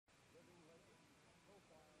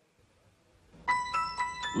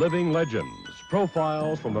Living Legends,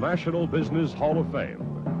 profiles from the National Business Hall of Fame.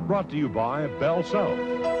 Brought to you by Bell South,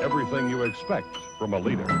 everything you expect from a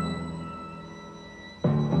leader.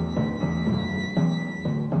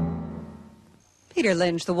 Peter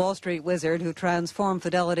Lynch, the Wall Street wizard who transformed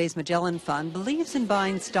Fidelity's Magellan Fund, believes in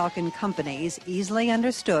buying stock in companies easily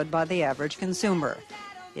understood by the average consumer.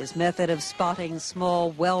 His method of spotting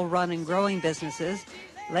small, well-run and growing businesses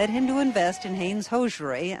led him to invest in Hanes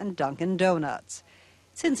Hosiery and Dunkin' Donuts.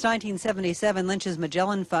 Since 1977, Lynch's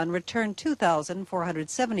Magellan Fund returned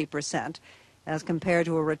 2,470%, as compared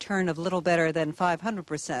to a return of little better than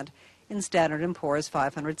 500% in Standard & Poor's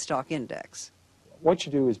 500 stock index. What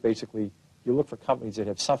you do is basically you look for companies that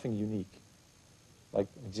have something unique. Like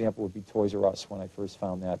an example would be Toys R Us when I first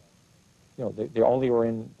found that. You know, they only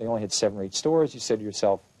had 7 or 8 stores. You said to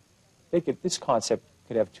yourself, this concept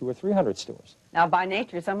could have 200 or 300 stores. Now, by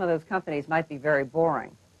nature, some of those companies might be very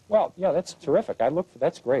boring. Well, yeah, that's terrific.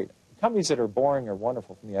 That's great. Companies that are boring are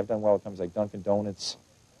wonderful for me. I've done well with companies like Dunkin' Donuts.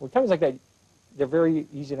 Well, companies like that, they're very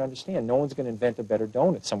easy to understand. No one's going to invent a better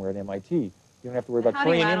donut somewhere at MIT. You don't have to worry about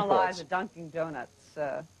Korean imports. How do you analyze a Dunkin' Donuts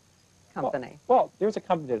company? Well, there's a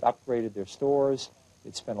company that upgraded their stores.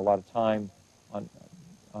 They spent a lot of time on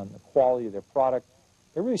the quality of their product.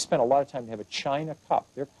 They really spent a lot of time to have a china cup.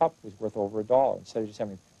 Their cup was worth over $1 instead of just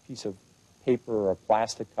having a piece of paper or a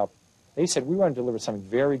plastic cup. They said, we want to deliver something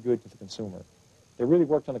very good to the consumer. They really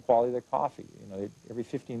worked on the quality of their coffee. You know, every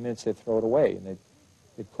 15 minutes they'd throw it away, and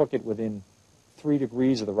they'd cook it within 3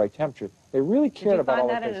 degrees of the right temperature. They really cared about all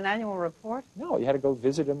that. Did you find that in an annual report? No, you had to go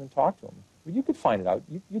visit them and talk to them. But you could find it out.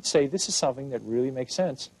 You'd say, this is something that really makes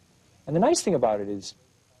sense. And the nice thing about it is,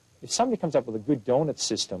 if somebody comes up with a good donut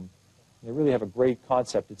system, and they really have a great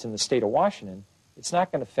concept, it's in the state of Washington, it's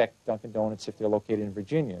not going to affect Dunkin' Donuts if they're located in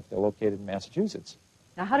Virginia, if they're located in Massachusetts.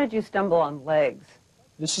 Now, how did you stumble on legs?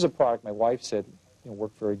 This is a product my wife said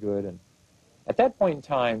worked very good. And at that point in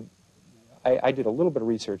time, I did a little bit of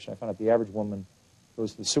research, and I found out the average woman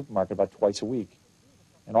goes to the supermarket about twice a week.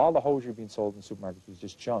 And all the hosiery being sold in the supermarkets was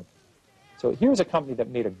just junk. So here's a company that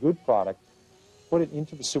made a good product, put it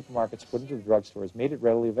into the supermarkets, put it into the drugstores, made it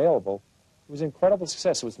readily available. It was an incredible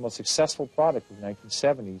success. It was the most successful product of the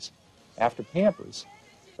 1970s after Pampers.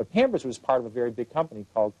 But Pampers was part of a very big company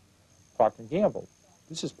called Procter & Gamble.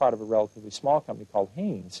 This is part of a relatively small company called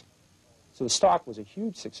Hanes. So the stock was a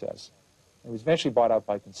huge success. It was eventually bought out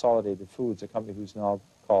by Consolidated Foods, a company who's now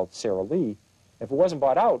called Sara Lee. If it wasn't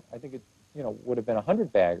bought out, I think it would have been a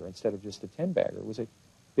 100-bagger instead of just a 10-bagger. It was a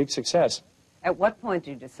big success. At what point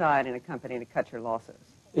do you decide in a company to cut your losses?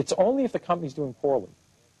 It's only if the company's doing poorly.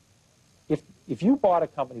 If you bought a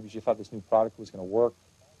company because you thought this new product was going to work,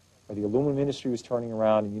 or the aluminum industry was turning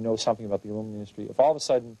around and you know something about the aluminum industry, if all of a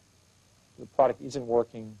sudden the product isn't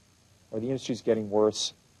working or the industry's getting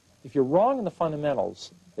worse, if you're wrong in the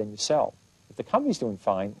fundamentals, then you sell. If the company's doing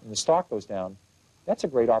fine and the stock goes down, that's a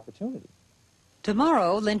great opportunity.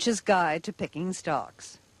 Tomorrow, Lynch's guide to picking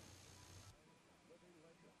stocks.